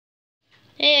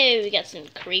Hey, we got some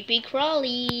creepy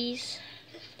crawlies.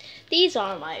 These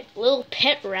are my little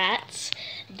pet rats.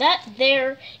 That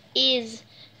there is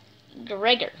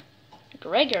Gregor.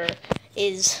 Gregor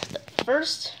is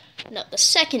the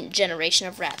second generation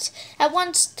of rats. At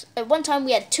one time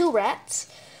we had two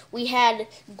rats. We had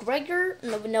Gregor,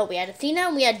 we had Athena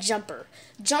and we had Jumper.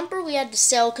 Jumper we had to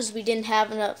sell because we didn't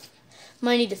have enough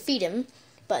money to feed him.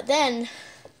 But then,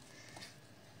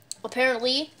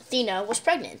 apparently, Athena was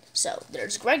pregnant, so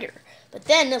there's Gregor. But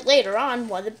then, later on,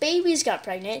 one of the babies got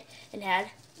pregnant and had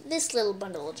this little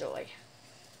bundle of joy.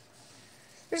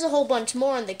 There's a whole bunch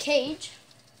more in the cage.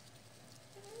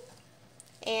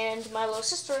 And my little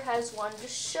sister has one to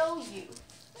show you.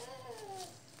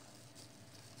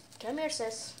 Come here,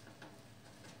 sis.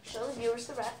 Show the viewers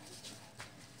the rat.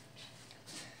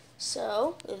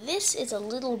 So, this is a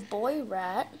little boy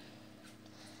rat.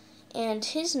 And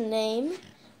his name,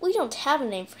 we don't have a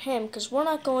name for him because we're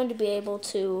not going to be able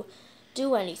to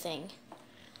do anything.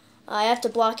 I have to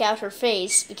block out her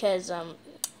face because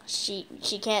she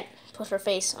can't put her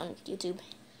face on YouTube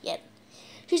yet.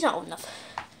 She's not old enough.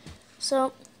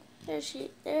 So, there's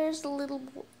the little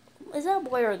boy. Is that a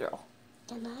boy or a girl?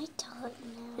 And I don't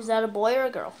know. Is that a boy or a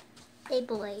girl? A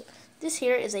boy. This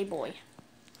here is a boy.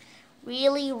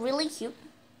 Really, really cute.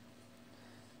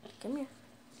 Come here.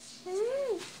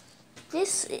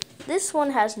 This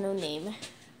one has no name.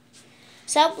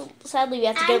 Sadly, we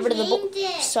have to get rid of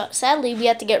the sadly we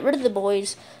have to get rid of the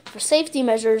boys for safety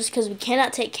measures because we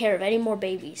cannot take care of any more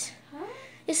babies. Huh?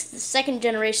 This is the second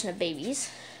generation of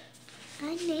babies.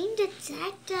 I named it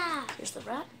Jack Duck. Here's the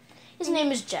rat. His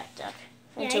name is Jack Duck.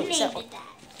 Yeah, Until I we sell named him. it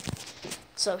that.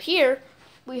 So here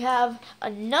we have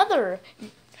another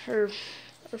her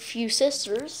few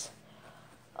sisters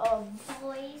of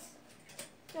Boys.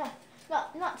 yeah.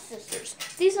 Not sisters.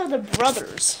 These are the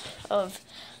brothers of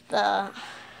the...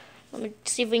 Let me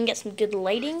see if we can get some good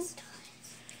lighting.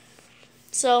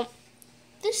 So,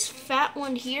 this fat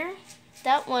one here,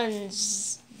 that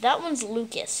one's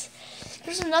Lucas.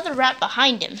 There's another rat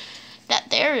behind him. That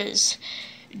there is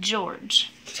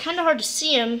George. It's kind of hard to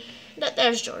see him.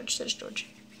 There's George. There's George.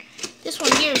 This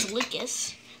one here is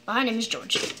Lucas. Behind him is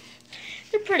George.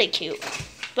 They're pretty cute.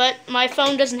 But my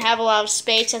phone doesn't have a lot of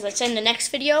space, as I said in the next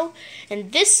video.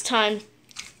 And this time,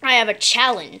 I have a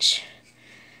challenge.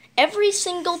 Every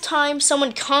single time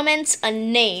someone comments a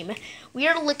name, we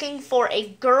are looking for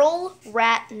a girl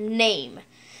rat name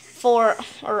or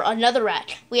another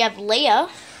rat. We have Leia.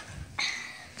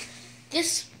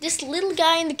 This little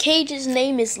guy in the cage's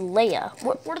name is Leia.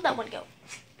 Where did that one go?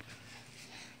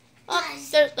 Oh,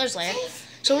 there's Leia.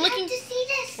 So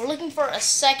we're looking for a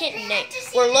second name.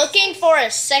 We're looking for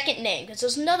a second name because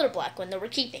there's another black one that we're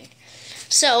keeping.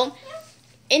 So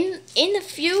in a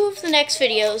few of the next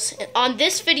videos, on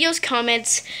this video's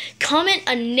comments, comment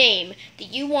a name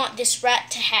that you want this rat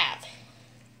to have.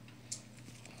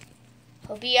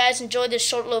 Hope you guys enjoyed this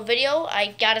short little video.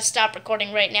 I gotta stop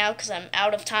recording right now because I'm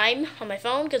out of time on my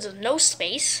phone because there's no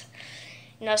space.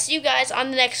 And I'll see you guys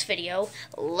on the next video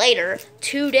later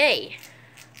today.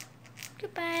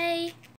 Goodbye.